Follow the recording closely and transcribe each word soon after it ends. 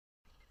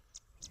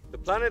The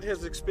planet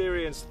has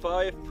experienced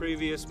 5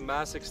 previous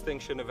mass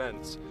extinction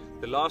events,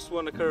 the last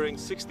one occurring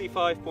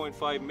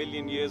 65.5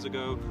 million years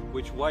ago,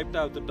 which wiped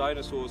out the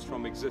dinosaurs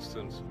from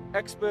existence.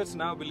 Experts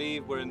now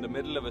believe we're in the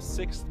middle of a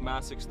 6th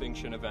mass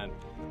extinction event.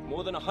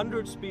 More than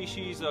 100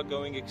 species are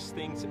going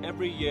extinct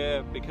every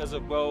year because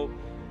of, well,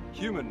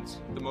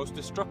 humans, the most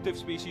destructive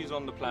species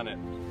on the planet.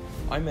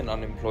 I'm an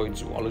unemployed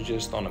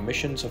zoologist on a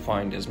mission to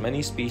find as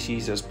many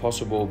species as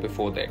possible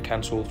before they're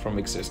cancelled from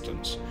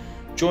existence.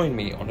 Join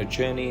me on a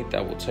journey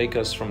that will take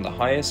us from the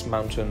highest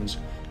mountains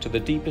to the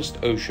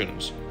deepest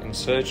oceans in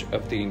search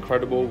of the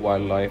incredible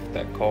wildlife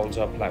that calls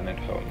our planet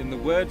home. In the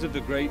words of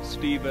the great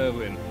Steve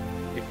Irwin,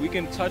 if we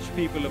can touch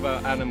people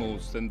about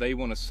animals, then they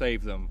want to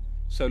save them.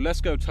 So let's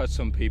go touch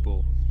some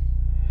people.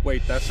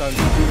 Wait, that sounds...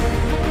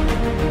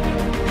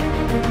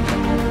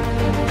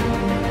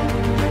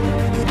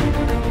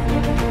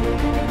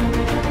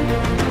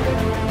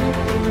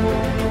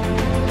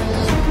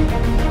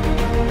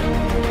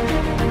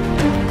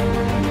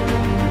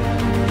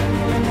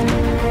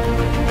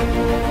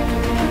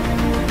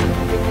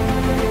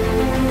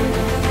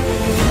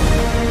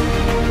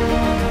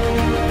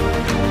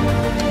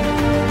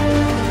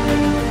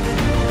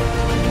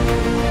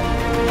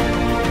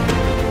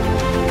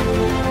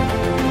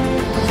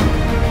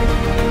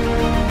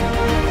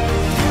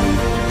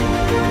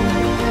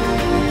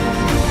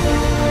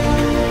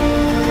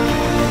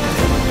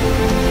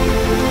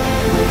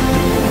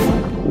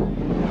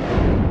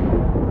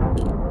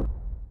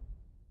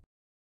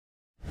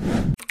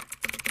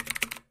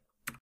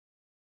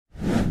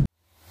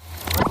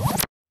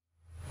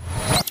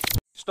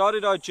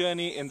 Started our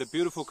journey in the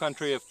beautiful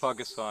country of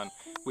Pakistan.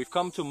 We've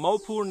come to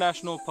Malpur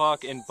National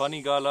Park in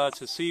Bani Gala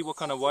to see what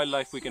kind of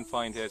wildlife we can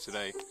find here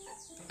today.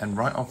 And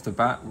right off the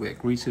bat, we're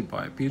greeted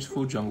by a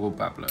beautiful jungle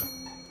babbler.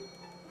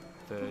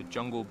 The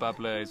jungle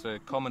babbler is a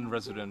common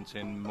resident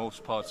in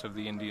most parts of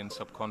the Indian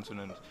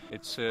subcontinent.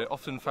 It's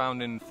often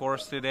found in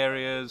forested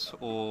areas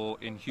or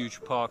in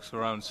huge parks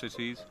around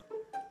cities.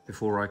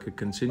 Before I could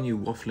continue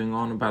waffling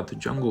on about the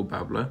jungle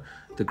babbler,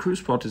 the crew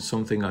spotted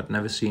something I'd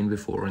never seen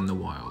before in the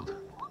wild.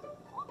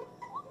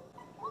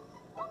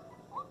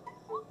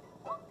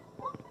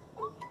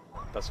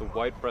 That's a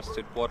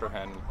white-breasted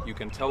waterhen. You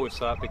can tell it's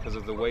that because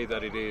of the way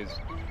that it is.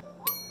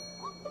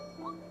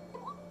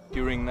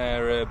 During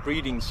their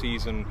breeding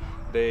season,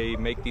 they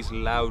make these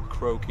loud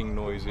croaking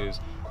noises.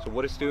 So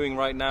what it's doing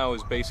right now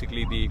is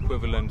basically the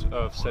equivalent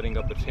of setting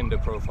up a Tinder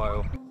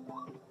profile.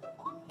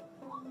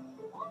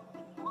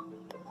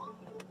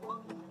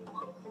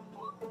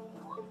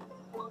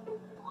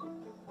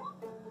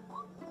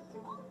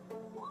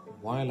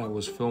 While I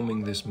was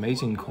filming this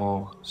mating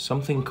call,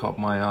 something caught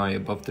my eye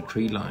above the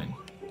tree line.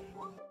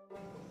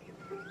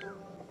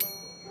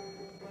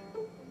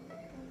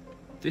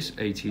 This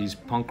 80s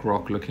punk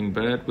rock looking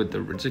bird with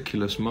the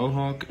ridiculous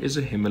mohawk is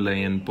a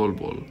Himalayan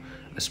Bulbul,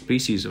 a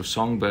species of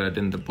songbird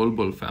in the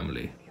Bulbul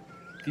family.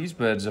 These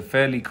birds are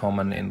fairly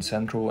common in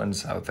Central and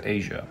South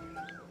Asia.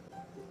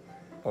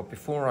 But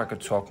before I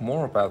could talk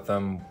more about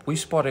them, we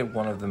spotted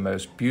one of the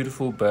most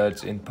beautiful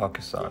birds in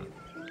Pakistan.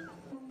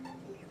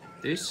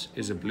 This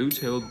is a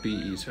blue-tailed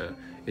bee-eater.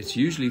 It's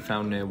usually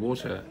found near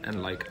water,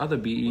 and like other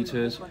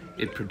bee-eaters,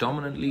 it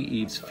predominantly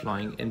eats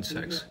flying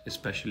insects,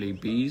 especially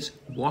bees,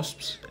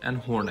 wasps, and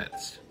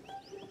hornets.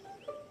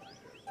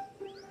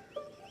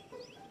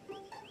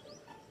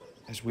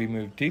 As we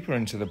moved deeper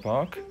into the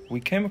park, we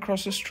came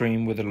across a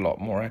stream with a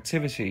lot more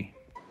activity.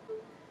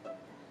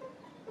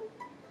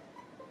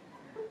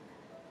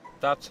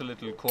 That's a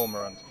little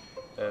cormorant.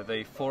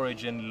 They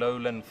forage in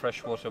lowland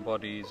freshwater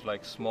bodies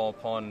like small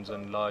ponds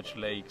and large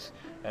lakes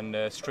and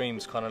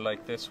streams kind of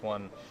like this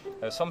one.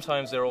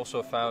 Sometimes they're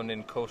also found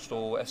in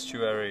coastal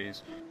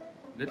estuaries.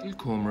 Little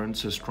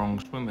cormorants are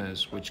strong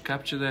swimmers which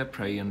capture their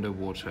prey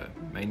underwater,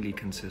 mainly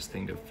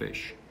consisting of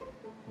fish.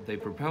 They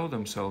propel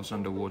themselves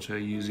underwater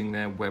using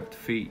their webbed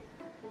feet,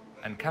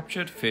 and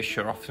captured fish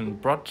are often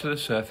brought to the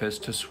surface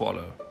to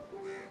swallow.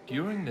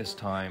 During this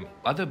time,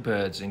 other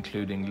birds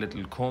including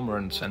little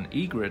cormorants and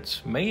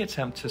egrets may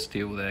attempt to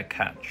steal their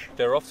catch.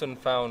 They're often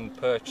found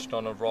perched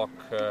on a rock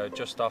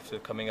just after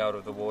coming out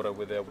of the water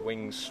with their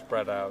wings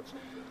spread out.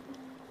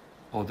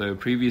 Although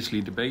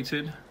previously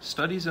debated,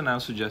 studies are now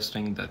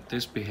suggesting that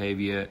this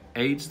behavior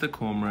aids the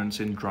cormorants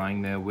in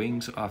drying their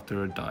wings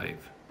after a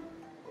dive.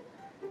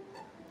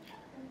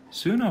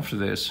 Soon after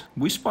this,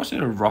 we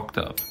spotted a rock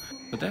dove,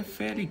 but they're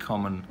fairly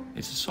common.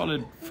 It's a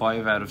solid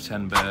 5 out of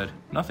 10 bird,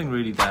 nothing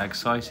really that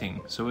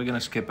exciting, so we're gonna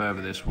skip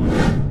over this one.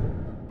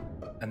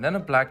 And then a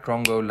black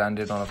drongo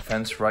landed on a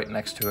fence right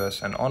next to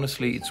us, and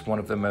honestly it's one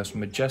of the most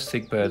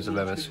majestic birds I've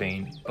ever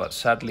seen, but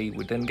sadly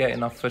we didn't get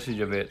enough footage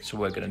of it, so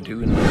we're gonna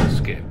do another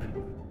skip.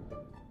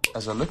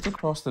 As I looked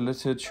across the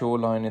littered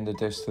shoreline in the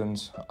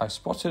distance, I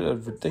spotted a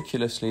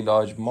ridiculously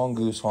large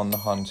mongoose on the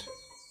hunt.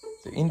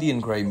 The Indian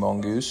grey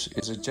mongoose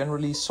is a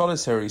generally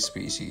solitary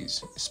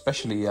species,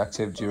 especially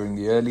active during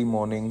the early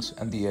mornings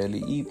and the early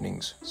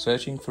evenings,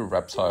 searching for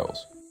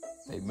reptiles.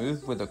 They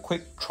move with a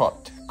quick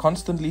trot,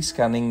 constantly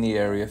scanning the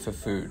area for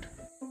food.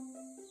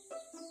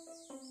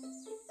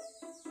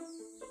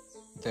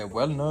 They're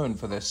well known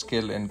for their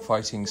skill in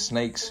fighting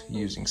snakes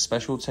using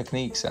special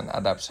techniques and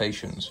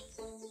adaptations.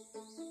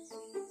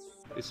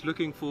 It's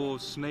looking for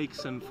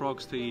snakes and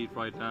frogs to eat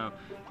right now.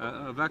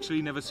 I've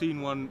actually never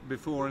seen one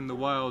before in the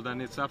wild,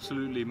 and it's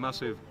absolutely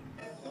massive.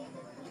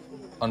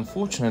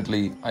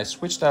 Unfortunately, I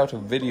switched out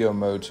of video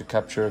mode to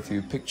capture a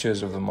few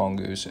pictures of the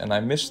mongoose, and I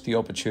missed the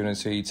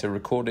opportunity to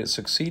record it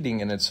succeeding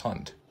in its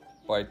hunt.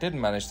 But I did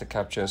manage to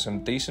capture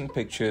some decent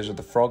pictures of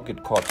the frog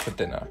it caught for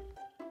dinner.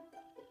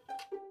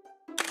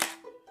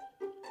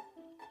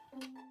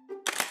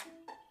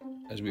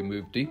 As we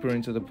moved deeper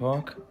into the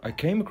park, I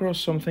came across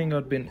something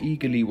I'd been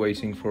eagerly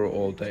waiting for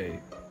all day.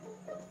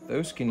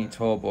 Those skinny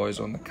tall boys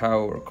on the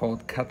cow are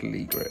called cattle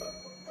egret.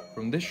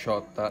 From this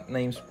shot, that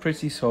name's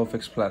pretty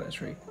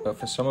self-explanatory, but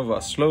for some of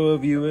our slower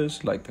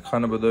viewers, like the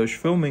Khanabadosh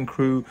filming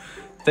crew,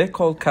 they're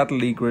called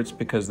cattle egrets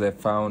because they're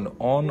found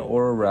on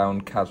or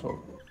around cattle.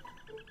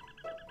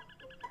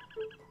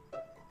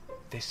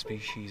 This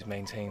species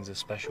maintains a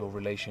special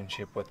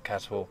relationship with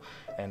cattle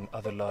and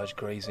other large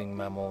grazing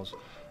mammals.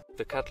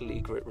 The cattle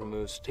egret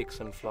removes ticks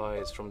and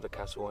flies from the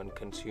cattle and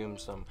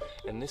consumes them,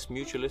 and this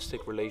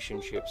mutualistic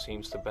relationship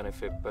seems to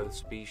benefit both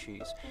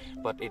species,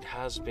 but it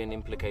has been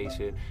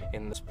implicated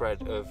in the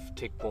spread of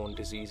tick-borne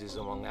diseases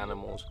among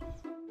animals.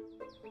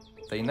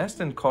 They nest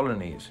in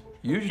colonies,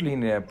 usually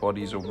near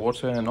bodies of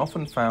water and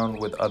often found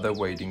with other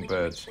wading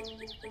birds.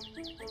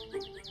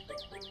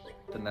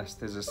 The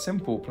nest is a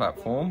simple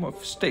platform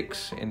of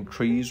sticks in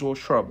trees or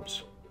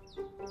shrubs.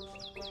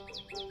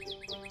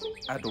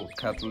 Adult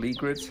cattle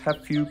egrets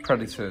have few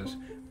predators,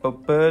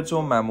 but birds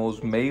or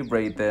mammals may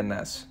raid their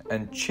nests,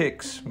 and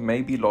chicks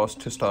may be lost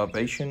to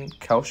starvation,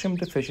 calcium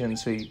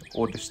deficiency,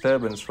 or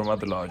disturbance from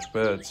other large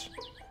birds.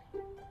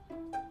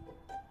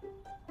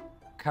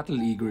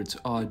 Cattle egrets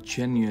are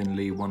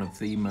genuinely one of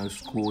the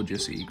most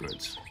gorgeous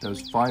egrets.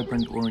 Those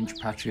vibrant orange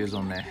patches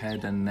on their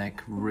head and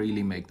neck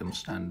really make them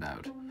stand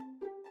out.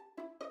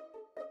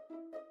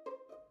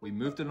 We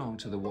moved along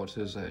to the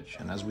water's edge,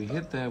 and as we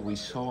hit there, we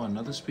saw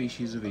another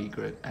species of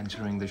egret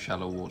entering the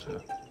shallow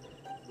water.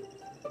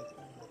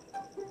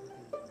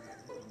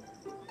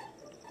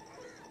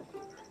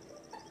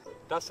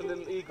 That's a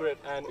little egret,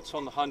 and it's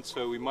on the hunt,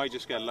 so we might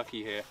just get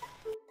lucky here.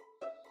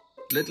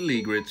 Little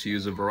egrets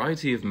use a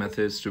variety of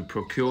methods to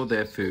procure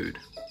their food.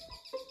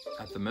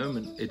 At the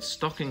moment, it's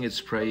stalking its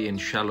prey in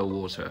shallow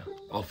water,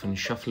 often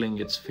shuffling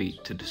its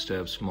feet to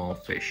disturb small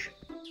fish.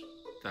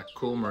 That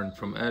cormorant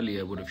from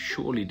earlier would have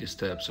surely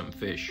disturbed some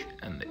fish,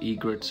 and the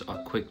egrets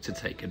are quick to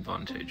take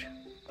advantage.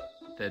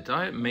 Their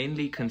diet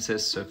mainly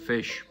consists of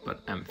fish,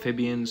 but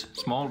amphibians,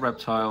 small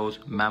reptiles,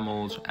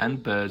 mammals,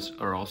 and birds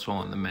are also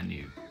on the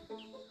menu.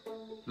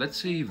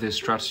 Let's see if this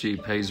strategy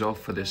pays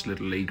off for this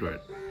little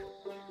egret.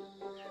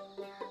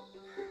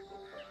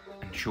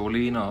 And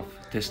surely enough,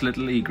 this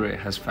little egret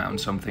has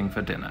found something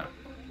for dinner.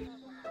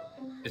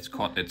 It's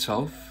caught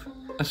itself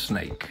a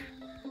snake.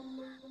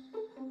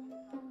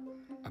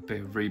 A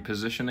bit of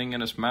repositioning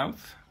in its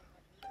mouth,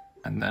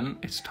 and then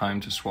it's time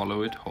to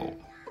swallow it whole.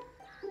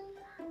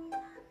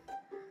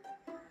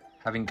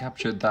 Having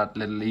captured that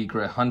little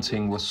egret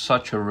hunting was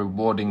such a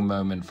rewarding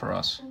moment for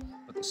us.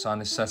 But the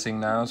sun is setting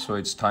now, so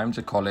it's time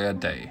to call it a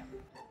day.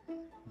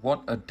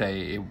 What a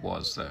day it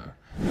was though.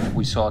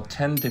 We saw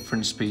 10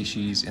 different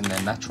species in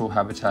their natural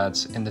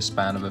habitats in the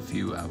span of a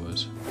few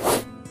hours.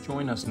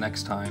 Join us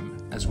next time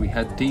as we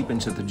head deep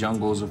into the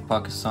jungles of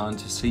Pakistan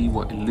to see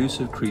what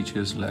elusive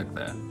creatures lurk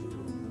there.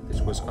 This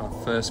was our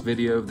first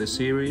video of the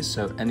series,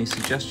 so any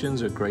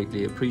suggestions are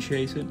greatly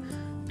appreciated.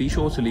 Be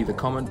sure to leave a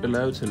comment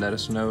below to let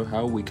us know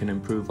how we can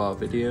improve our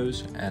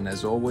videos, and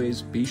as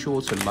always, be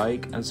sure to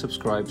like and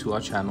subscribe to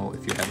our channel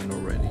if you haven't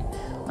already.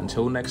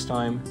 Until next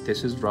time,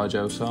 this is Raja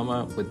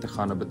Usama with the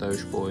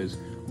Khanabadosh Boys.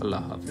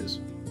 Allah Hafiz.